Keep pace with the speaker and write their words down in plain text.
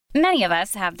Many of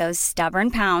us have those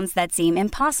stubborn pounds that seem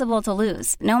impossible to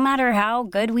lose, no matter how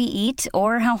good we eat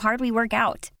or how hard we work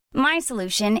out. My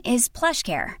solution is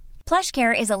PlushCare.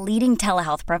 PlushCare is a leading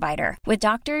telehealth provider with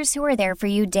doctors who are there for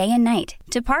you day and night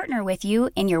to partner with you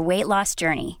in your weight loss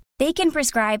journey. They can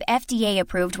prescribe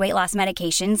FDA-approved weight loss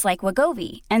medications like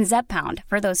Wegovy and Zepbound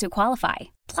for those who qualify.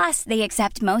 Plus, they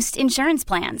accept most insurance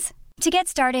plans. To get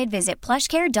started, visit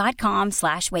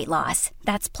plushcare.com/weightloss.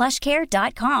 That's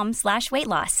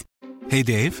plushcare.com/weightloss. Hey,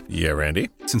 Dave. Yeah, Randy.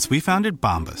 Since we founded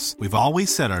Bombas, we've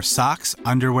always said our socks,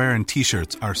 underwear, and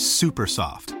T-shirts are super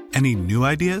soft. Any new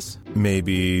ideas?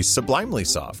 Maybe sublimely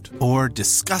soft. Or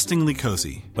disgustingly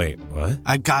cozy. Wait, what?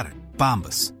 I got it.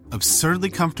 Bombas.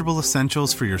 Absurdly comfortable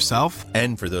essentials for yourself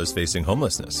and for those facing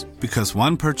homelessness. Because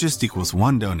one purchased equals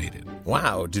one donated.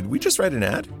 Wow, did we just write an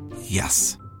ad?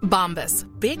 Yes. Bombas.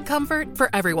 Big comfort for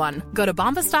everyone. Go to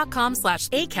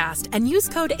bombas.com/ACAST and use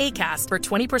code ACAST for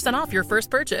 20% off your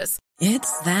first purchase.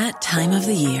 It's that time of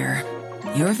the year.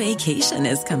 Your vacation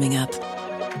is coming up.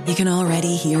 You can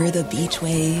already hear the beach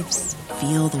waves,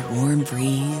 feel the warm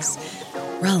breeze,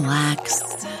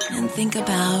 relax, and think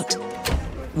about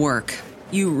work.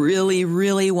 You really,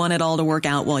 really want it all to work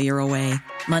out while you're away.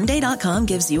 Monday.com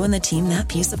gives you and the team that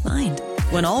peace of mind.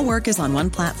 When all work is on one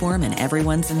platform and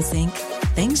everyone's in sync,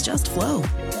 things just flow.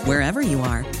 Wherever you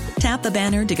are, tap the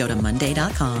banner to go to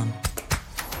Monday.com.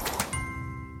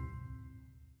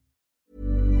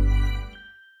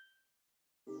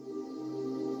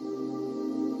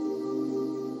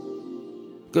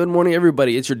 Good morning,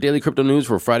 everybody. It's your daily crypto news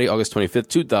for Friday, August 25th,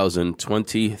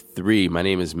 2023. My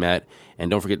name is Matt, and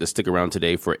don't forget to stick around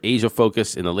today for Asia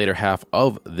Focus in the later half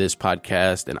of this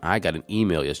podcast. And I got an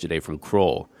email yesterday from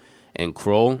Kroll. And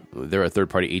Kroll, they're a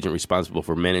third-party agent responsible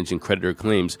for managing creditor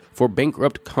claims for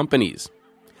bankrupt companies.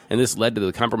 And this led to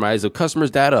the compromise of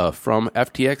customers' data from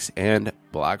FTX and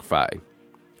BlockFi.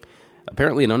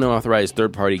 Apparently, an unauthorized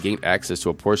third party gained access to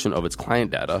a portion of its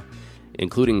client data,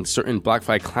 including certain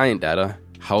BlockFi client data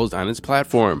housed on its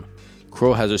platform.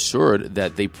 Kroll has assured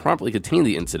that they promptly contained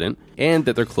the incident and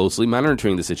that they're closely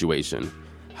monitoring the situation.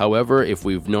 However, if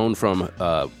we've known from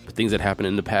things that happened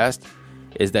in the past,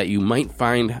 is that you might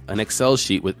find an Excel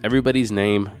sheet with everybody's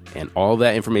name and all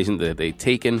that information that they've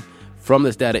taken from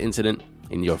this data incident,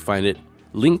 and you'll find it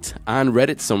linked on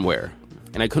Reddit somewhere.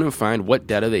 And I couldn't find what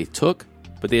data they took,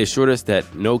 but they assured us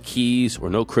that no keys or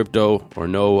no crypto or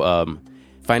no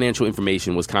financial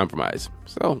information was compromised.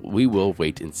 So we will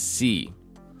wait and see.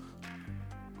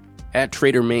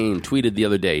 @TraderMain tweeted the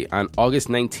other day on August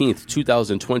 19th,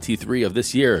 2023 of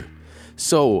this year.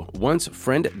 So once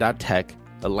friend.tech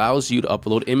allows you to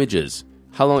upload images,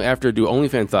 how long after do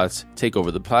OnlyFans thoughts take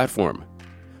over the platform?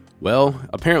 Well,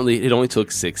 apparently it only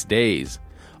took 6 days.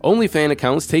 OnlyFans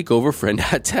accounts take over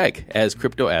friend.tech as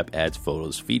crypto app adds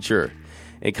photos feature.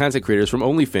 And content creators from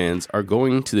OnlyFans are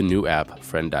going to the new app,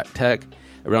 friend.tech.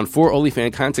 Around 4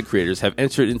 OnlyFans content creators have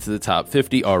entered into the top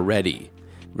 50 already.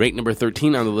 Ranked number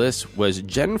 13 on the list was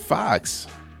Jen Fox.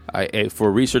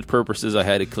 For research purposes, I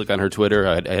had to click on her Twitter.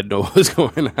 I had to know what was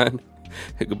going on.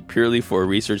 Purely for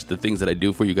research, the things that I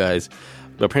do for you guys.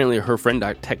 But apparently her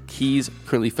friend.tech keys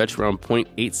currently fetch around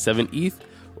 0.87 ETH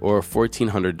or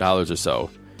 $1,400 or so.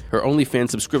 Her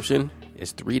OnlyFans subscription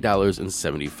is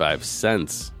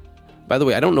 $3.75. By the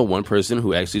way, I don't know one person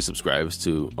who actually subscribes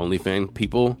to OnlyFans.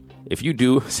 People, if you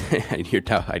do, I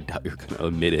doubt you're going to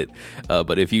admit it,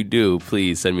 but if you do,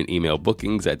 please send me an email,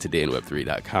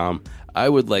 bookings@todayinweb3.com. I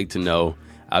would like to know.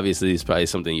 Obviously, it's probably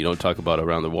something you don't talk about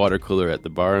around the water cooler at the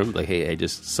bar. Like, hey, I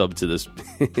just subbed to this.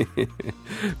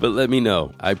 But let me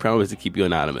know. I promise to keep you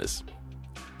anonymous.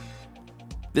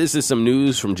 This is some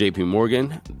news from JP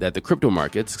Morgan that the crypto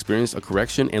markets experienced a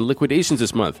correction and liquidations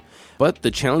this month. But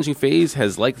the challenging phase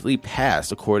has likely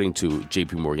passed, according to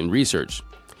JP Morgan research.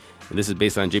 And this is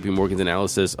based on JP Morgan's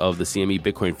analysis of the CME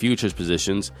Bitcoin futures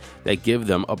positions that give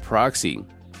them a proxy.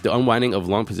 The unwinding of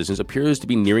long positions appears to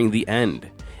be nearing the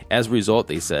end. As a result,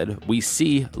 they said, we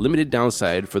see limited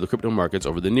downside for the crypto markets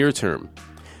over the near term.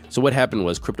 So what happened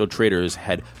was crypto traders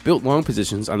had built long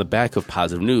positions on the back of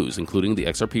positive news, including the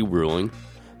XRP ruling,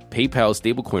 PayPal's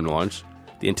stablecoin launch,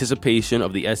 the anticipation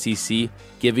of the SEC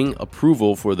giving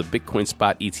approval for the Bitcoin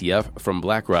spot ETF from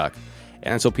BlackRock.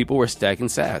 And so people were stacking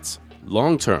sats.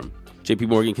 Long term, JP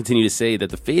Morgan continued to say that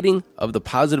the fading of the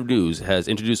positive news has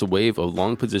introduced a wave of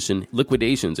long position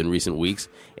liquidations in recent weeks,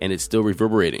 and it's still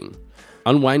reverberating.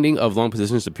 Unwinding of long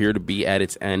positions appear to be at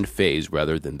its end phase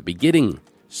rather than the beginning.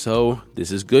 So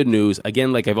this is good news.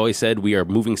 Again, like I've always said, we are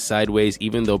moving sideways.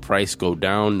 Even though price go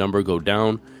down, number go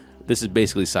down, this is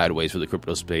basically sideways for the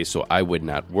crypto space, so I would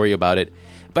not worry about it.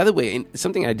 By the way,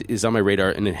 something is on my radar,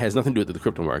 and it has nothing to do with the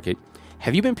crypto market.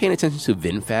 Have you been paying attention to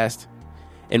VinFast?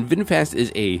 And VinFast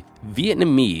is a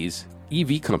Vietnamese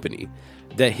EV company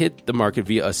that hit the market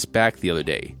via a SPAC the other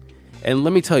day. And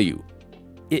let me tell you,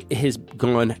 it has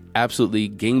gone absolutely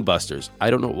gangbusters.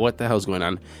 I don't know what the hell is going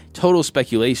on. Total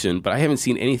speculation, but I haven't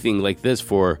seen anything like this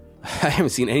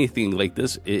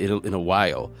in a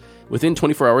while. Within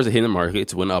 24 hours of hitting the market,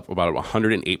 it went up about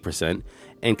 108%.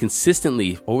 And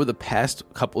consistently over the past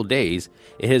couple days,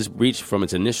 it has reached from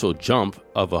its initial jump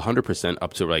of 100%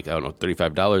 up to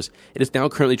 $35. It is now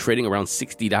currently trading around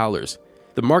 $60.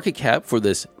 The market cap for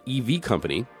this EV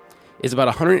company is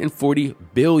about $140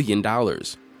 billion.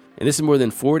 And this is more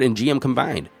than Ford and GM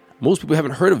combined. Most people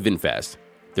haven't heard of VinFast.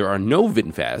 There are no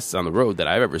VinFasts on the road that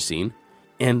I've ever seen.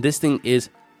 And this thing is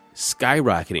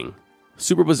skyrocketing.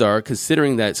 Super bizarre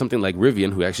considering that something like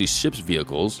Rivian, who actually ships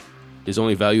vehicles, is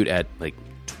only valued at like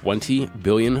 20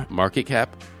 billion market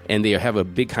cap. And they have a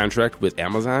big contract with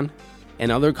Amazon.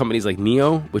 And other companies like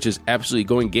NIO, which is absolutely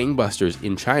going gangbusters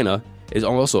in China, is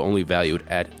also only valued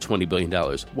at $20 billion.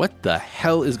 What the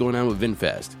hell is going on with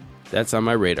VinFast? That's on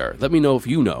my radar. Let me know if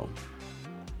you know.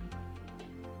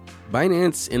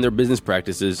 Binance and their business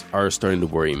practices are starting to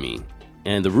worry me.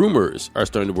 And the rumors are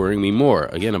starting to worry me more.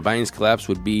 Again, a Binance collapse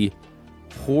would be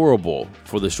horrible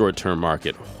for the short-term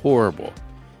market. Horrible.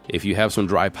 If you have some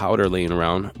dry powder laying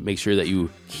around, make sure that you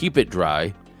keep it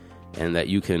dry and that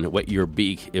you can wet your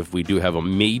beak if we do have a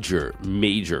major,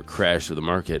 major crash of the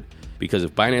market. Because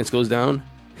if Binance goes down,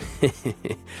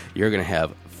 you're going to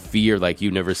have fear like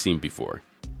you've never seen before.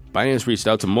 Binance reached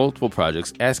out to multiple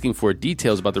projects asking for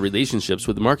details about the relationships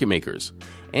with the market makers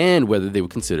and whether they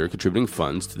would consider contributing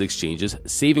funds to the exchange's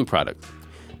saving product.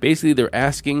 Basically, they're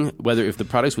asking whether if the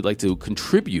products would like to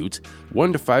contribute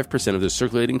 1 to 5% of their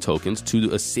circulating tokens to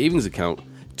a savings account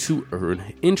to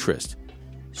earn interest.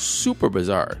 Super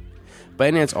bizarre.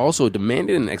 Binance also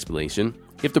demanded an explanation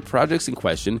if the projects in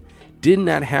question did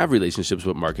not have relationships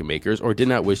with market makers or did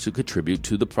not wish to contribute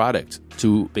to the product,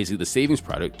 to basically the savings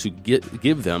product, to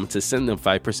send them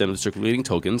 5% of the circulating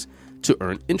tokens to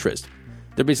earn interest.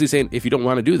 They're basically saying, if you don't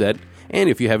want to do that,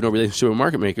 and if you have no relationship with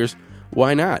market makers,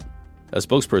 why not? A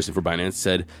spokesperson for Binance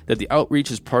said that the outreach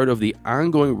is part of the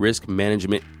ongoing risk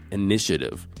management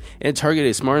initiative and targeted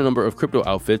a smaller number of crypto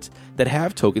outfits that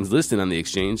have tokens listed on the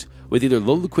exchange with either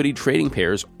low liquidity trading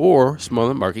pairs or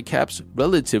smaller market caps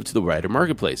relative to the wider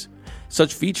marketplace.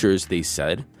 Such features, they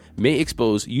said, may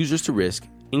expose users to risk,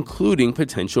 including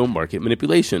potential market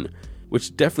manipulation,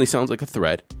 which definitely sounds like a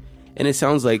threat. And it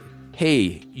sounds like,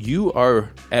 hey, you are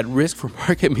at risk for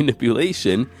market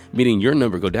manipulation, meaning your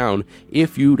number go down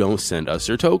if you don't send us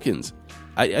your tokens.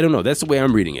 I don't know. That's the way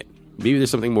I'm reading it. Maybe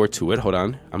there's something more to it. Hold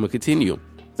on. I'm going to continue.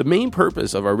 The main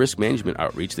purpose of our risk management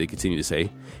outreach, they continue to say,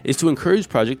 is to encourage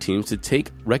project teams to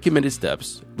take recommended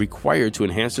steps required to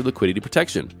enhance their liquidity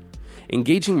protection.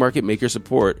 Engaging market maker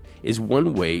support is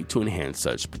one way to enhance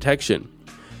such protection.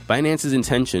 Binance's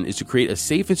intention is to create a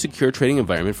safe and secure trading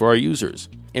environment for our users,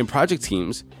 and project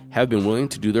teams have been willing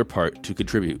to do their part to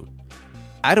contribute.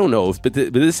 I don't know, but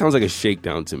this sounds like a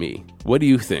shakedown to me. What do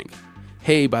you think?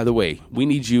 Hey, by the way, we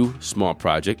need you, small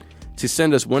project, to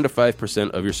send us 1 to 5%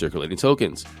 of your circulating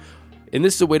tokens. And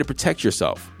this is a way to protect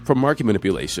yourself from market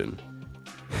manipulation.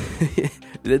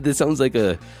 This sounds like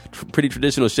a pretty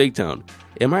traditional shakedown.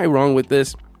 Am I wrong with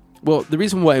this? Well, the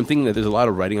reason why I'm thinking that there's a lot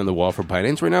of writing on the wall for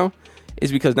Binance right now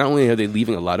is because not only are they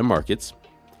leaving a lot of markets,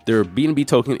 their BNB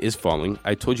token is falling.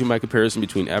 I told you my comparison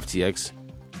between FTX,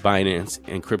 Binance,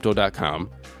 and Crypto.com.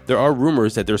 There are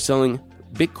rumors that they're selling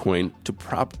Bitcoin to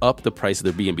prop up the price of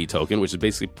their BNB token, which is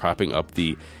basically propping up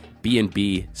the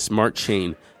BNB smart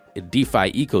chain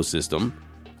DeFi ecosystem,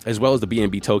 as well as the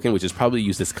BNB token, which is probably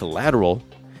used as collateral.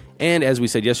 And as we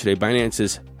said yesterday,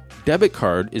 Binance's debit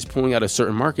card is pulling out of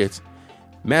certain markets.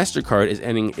 MasterCard is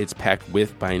ending its pact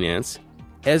with Binance,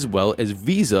 as well as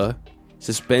Visa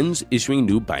suspends issuing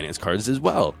new Binance cards as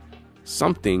well.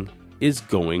 Something is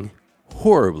going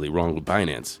horribly wrong with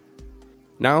Binance.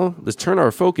 Now, let's turn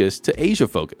our focus to Asia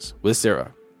Focus with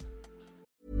Sarah.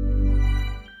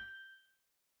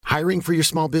 Hiring for your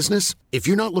small business? If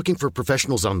you're not looking for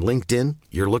professionals on LinkedIn,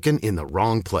 you're looking in the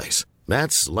wrong place.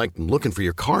 That's like looking for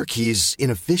your car keys in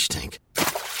a fish tank.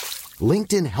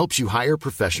 LinkedIn helps you hire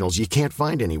professionals you can't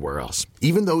find anywhere else,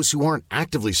 even those who aren't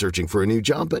actively searching for a new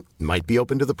job but might be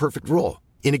open to the perfect role.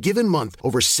 In a given month,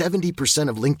 over 70%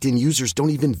 of LinkedIn users don't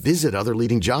even visit other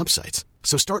leading job sites.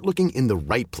 So start looking in the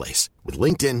right place. With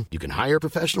LinkedIn, you can hire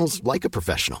professionals like a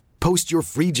professional. Post your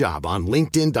free job on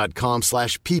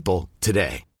linkedin.com/people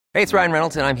today. Hey, it's Ryan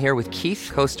Reynolds, and I'm here with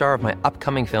Keith, co-star of my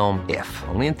upcoming film, If,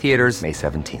 only in theaters May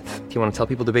 17th. Do you want to tell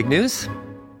people the big news?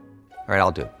 All right, I'll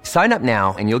do it. Sign up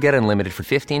now and you'll get unlimited for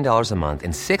 $15 a month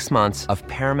and 6 months of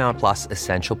Paramount Plus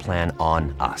Essential Plan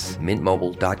on us.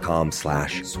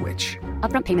 MintMobile.com/switch.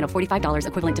 Upfront payment of $45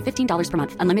 equivalent to $15 per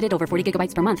month. Unlimited over 40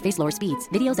 gigabytes per month. Face lower speeds.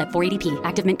 Videos at 480p.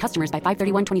 Active Mint customers by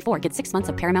 531.24 get 6 months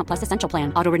of Paramount Plus Essential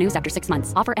Plan. Auto renews after 6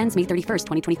 months. Offer ends May 31st,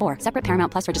 2024. Separate Paramount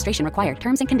Plus registration required.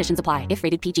 Terms and conditions apply if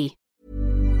rated PG.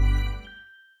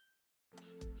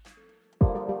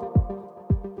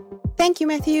 Thank you,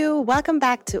 Matthew. Welcome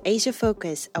back to Asia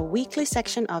Focus, a weekly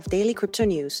section of daily crypto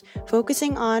news,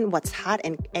 focusing on what's hot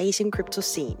in Asian crypto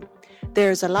scene.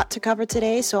 There's a lot to cover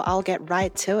today, so I'll get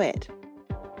right to it.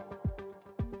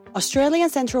 Australian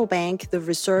Central Bank, the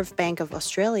Reserve Bank of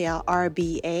Australia,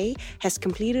 RBA, has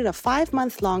completed a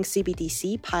 5-month-long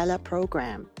CBDC pilot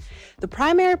program. The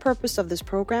primary purpose of this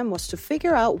program was to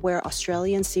figure out where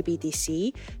Australian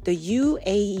CBDC, the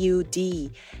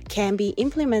UAUD, can be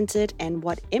implemented and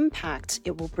what impact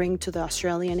it will bring to the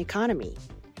Australian economy.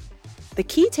 The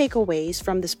key takeaways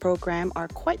from this program are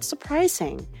quite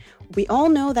surprising. We all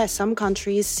know that some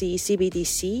countries see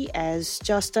CBDC as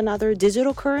just another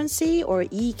digital currency or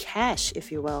e-cash,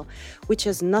 if you will, which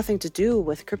has nothing to do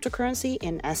with cryptocurrency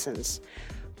in essence.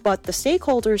 But the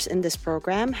stakeholders in this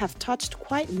program have touched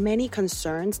quite many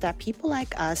concerns that people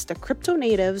like us, the crypto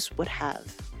natives, would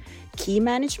have. Key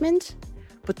management,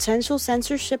 potential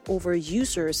censorship over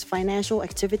users' financial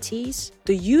activities,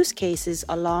 the use cases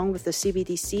along with the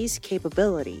CBDC's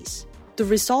capabilities. The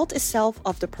result itself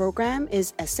of the program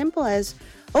is as simple as,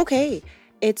 okay,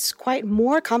 it's quite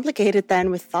more complicated than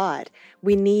we thought.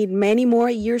 We need many more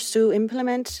years to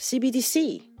implement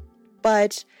CBDC.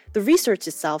 But the research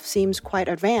itself seems quite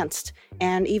advanced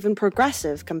and even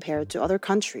progressive compared to other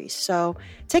countries. So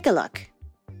take a look.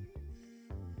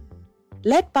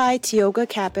 Led by Tioga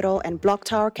Capital and Block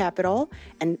Tower Capital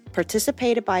and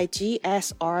participated by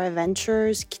GSR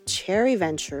Ventures, Cherry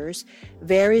Ventures,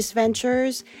 Various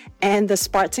Ventures, and the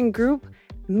Spartan Group,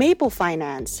 Maple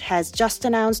Finance has just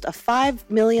announced a $5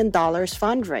 million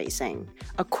fundraising.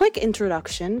 A quick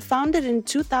introduction, founded in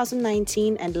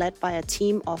 2019 and led by a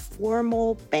team of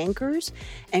formal bankers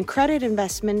and credit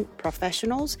investment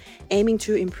professionals aiming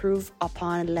to improve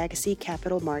upon legacy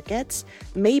capital markets,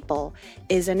 Maple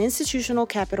is an institutional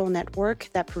capital network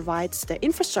that provides the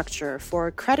infrastructure for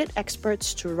credit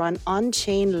experts to run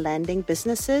on-chain lending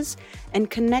businesses and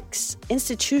connects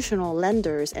institutional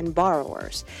lenders and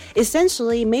borrowers.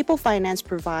 Essentially, Maple Finance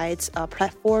provides a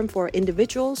platform for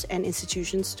individuals and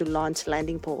institutions to launch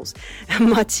lending pools.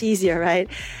 Much easier, right?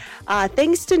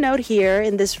 Things to note here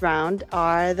in this round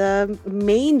are the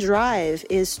main drive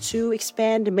is to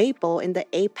expand Maple in the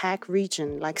APAC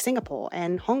region like Singapore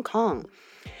and Hong Kong,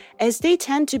 as they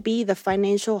tend to be the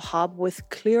financial hub with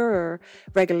clearer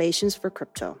regulations for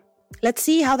crypto. Let's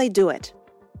see how they do it.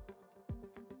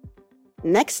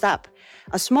 Next up,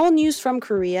 a small news from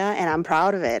Korea, and I'm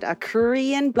proud of it. A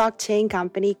Korean blockchain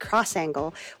company,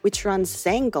 CrossAngle, which runs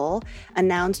Zangle,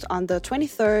 announced on the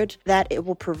 23rd that it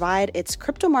will provide its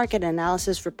crypto market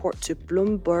analysis report to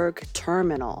Bloomberg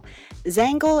Terminal.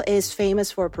 Zangle is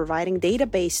famous for providing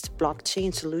data-based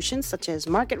blockchain solutions such as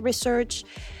market research,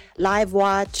 live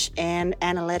watch, and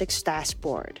analytics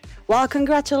dashboard. Well,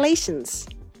 congratulations!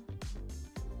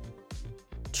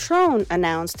 Tron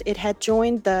announced it had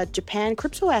joined the Japan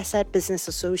Crypto Asset Business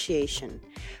Association.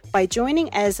 By joining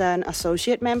as an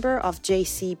associate member of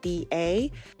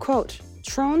JCBA, quote,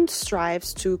 Tron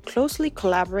strives to closely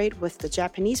collaborate with the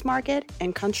Japanese market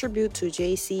and contribute to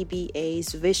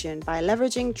JCBA's vision by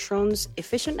leveraging Tron's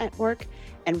efficient network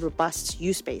and robust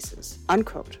use bases,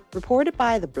 unquote, reported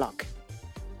by The Block.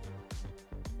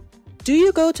 Do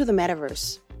you go to the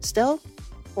Metaverse still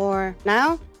or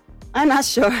now? I'm not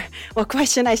sure what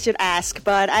question I should ask,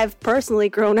 but I've personally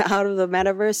grown out of the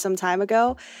Metaverse some time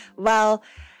ago. Well,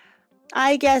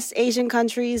 I guess Asian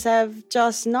countries have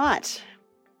just not.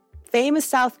 Famous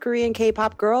South Korean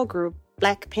K-pop girl group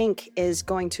Blackpink is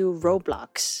going to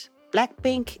Roblox.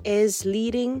 Blackpink is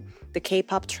leading the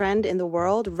K-pop trend in the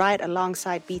world right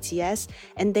alongside BTS,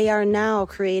 and they are now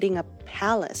creating a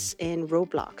palace in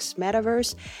Roblox,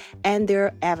 Metaverse, and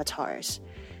their avatars.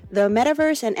 The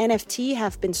Metaverse and NFT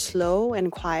have been slow and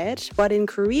quiet, but in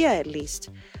Korea at least,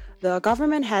 the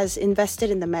government has invested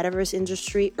in the Metaverse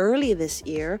industry early this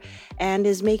year and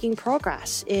is making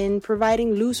progress in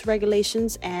providing loose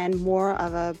regulations and more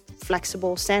of a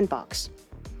flexible sandbox.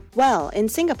 Well, in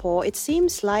Singapore, it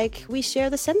seems like we share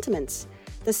the sentiments.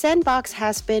 The Sandbox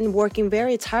has been working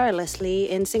very tirelessly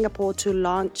in Singapore to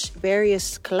launch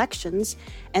various collections,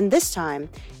 and this time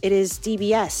it is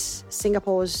DBS,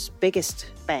 Singapore's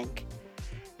biggest bank.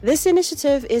 This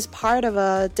initiative is part of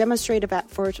a demonstrative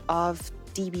effort of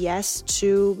DBS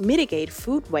to mitigate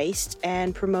food waste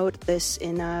and promote this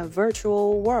in a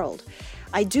virtual world.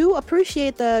 I do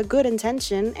appreciate the good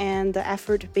intention and the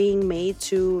effort being made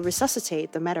to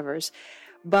resuscitate the metaverse,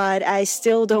 but I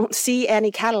still don't see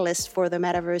any catalyst for the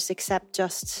metaverse except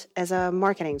just as a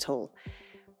marketing tool.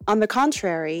 On the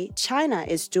contrary, China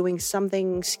is doing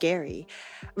something scary.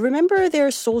 Remember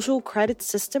their social credit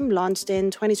system launched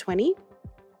in 2020?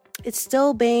 It's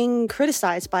still being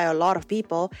criticized by a lot of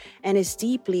people and is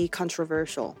deeply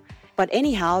controversial. But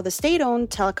anyhow, the state-owned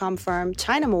telecom firm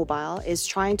China Mobile is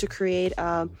trying to create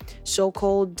a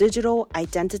so-called digital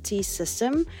identity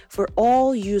system for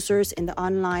all users in the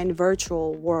online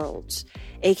virtual worlds,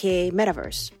 aka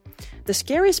Metaverse. The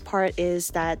scariest part is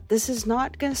that this is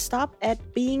not going to stop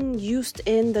at being used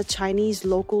in the Chinese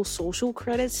local social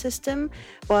credit system,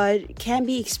 but can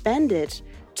be expanded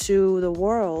to the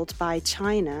world by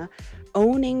China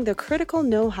owning the critical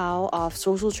know-how of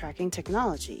social tracking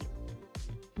technology.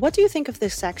 What do you think of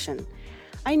this section?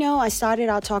 I know I started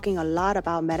out talking a lot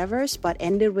about Metaverse, but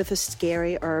ended with a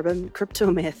scary urban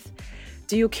crypto myth.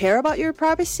 Do you care about your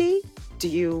privacy? Do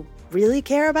you really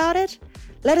care about it?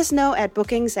 Let us know at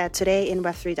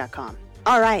bookings@todayinweb3.com.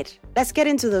 All right, let's get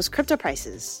into those crypto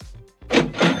prices.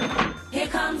 Here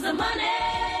comes the money.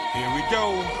 Here we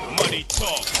go. Money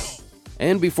talk.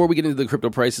 And before we get into the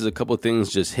crypto prices, a couple of things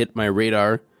just hit my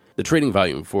radar. The trading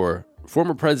volume for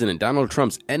former President Donald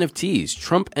Trump's NFTs,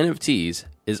 Trump NFTs,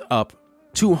 is up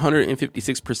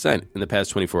 256% in the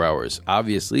past 24 hours.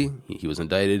 Obviously, he was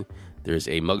indicted. There's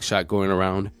a mugshot going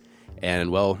around.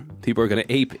 And, well, people are going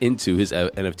to ape into his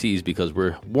NFTs because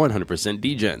we're 100%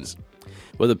 degens.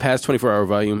 Well, the past 24-hour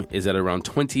volume is at around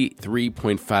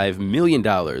 $23.5 million.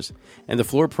 And the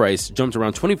floor price jumped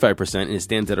around 25% and it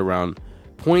stands at around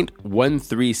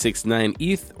 0.1369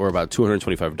 ETH, or about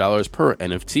 $225 per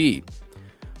NFT.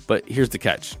 But here's the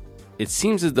catch. It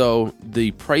seems as though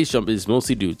the price jump is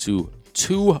mostly due to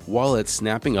two wallets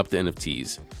snapping up the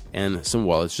NFTs and some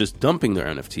wallets just dumping their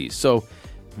NFTs. So,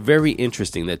 very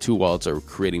interesting that two wallets are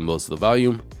creating most of the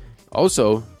volume.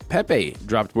 Also, Pepe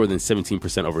dropped more than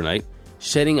 17% overnight,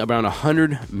 shedding around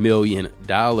 $100 million.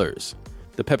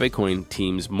 The Pepe coin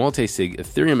team's multi-sig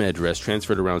Ethereum address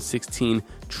transferred around 16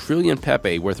 trillion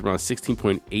Pepe, worth around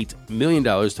 $16.8 million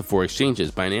to four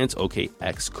exchanges, Binance,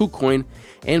 OKX, KuCoin,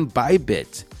 and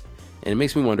Bybit. And it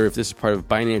makes me wonder if this is part of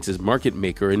Binance's market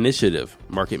maker initiative,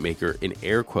 market maker in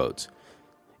air quotes,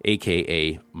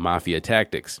 aka mafia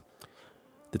tactics.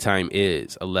 The time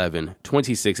is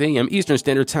 11:26 a.m. Eastern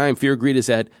Standard Time. Fear Greed is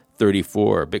at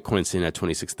 34. Bitcoin sitting at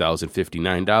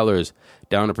 $26,059,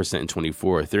 down 1% in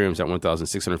 24. Ethereum's at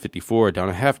 $1,654,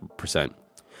 down 0.5%.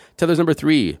 Tether's number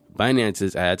 3. Binance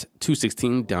is at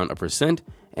 $2.16, down 1%.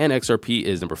 And XRP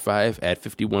is number 5 at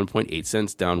 51.8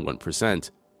 cents, down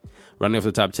 1%. Running off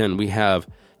the top 10, we have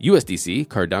USDC,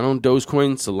 Cardano,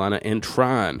 Dogecoin, Solana, and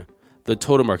Tron. The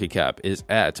total market cap is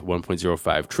at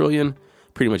 $1.05 trillion.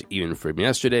 Pretty much even from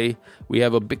yesterday. We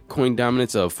have a Bitcoin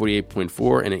dominance of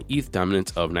 48.4 and an ETH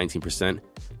dominance of 19%.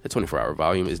 The 24-hour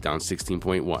volume is down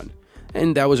 16.1.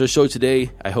 And that was our show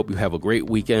today. I hope you have a great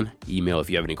weekend. Email if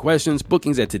you have any questions.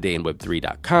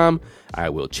 bookings@todayinweb3.com. I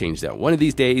will change that one of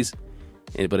these days.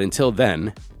 But until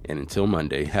then, and until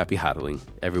Monday, happy hodling,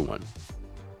 everyone.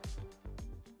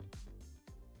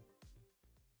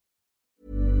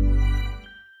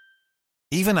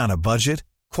 Even on a budget,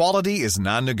 quality is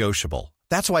non-negotiable.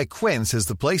 That's why Quince is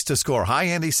the place to score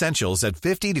high-end essentials at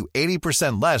 50 to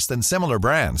 80% less than similar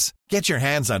brands. Get your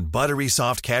hands on buttery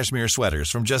soft cashmere sweaters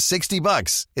from just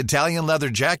 $60, Italian leather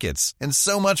jackets, and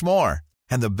so much more.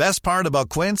 And the best part about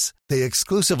Quince, they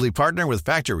exclusively partner with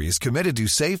factories committed to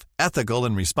safe, ethical,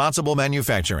 and responsible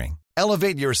manufacturing.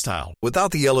 Elevate your style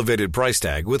without the elevated price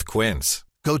tag with Quince.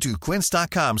 Go to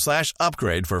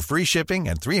quince.com/upgrade for free shipping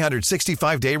and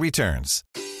 365-day returns.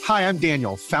 Hi, I'm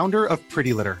Daniel, founder of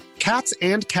Pretty Litter. Cats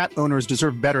and cat owners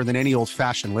deserve better than any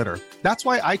old-fashioned litter. That's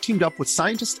why I teamed up with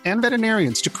scientists and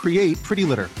veterinarians to create Pretty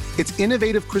Litter. Its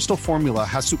innovative crystal formula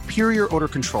has superior odor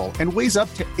control and weighs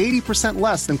up to 80%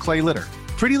 less than clay litter.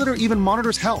 Pretty Litter even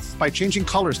monitors health by changing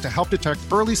colors to help detect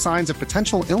early signs of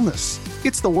potential illness.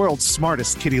 It's the world's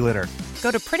smartest kitty litter. Go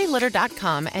to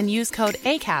prettylitter.com and use code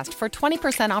ACAST for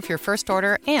 20% off your first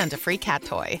order and a free cat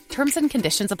toy. Terms and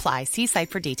conditions apply. See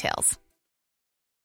site for details.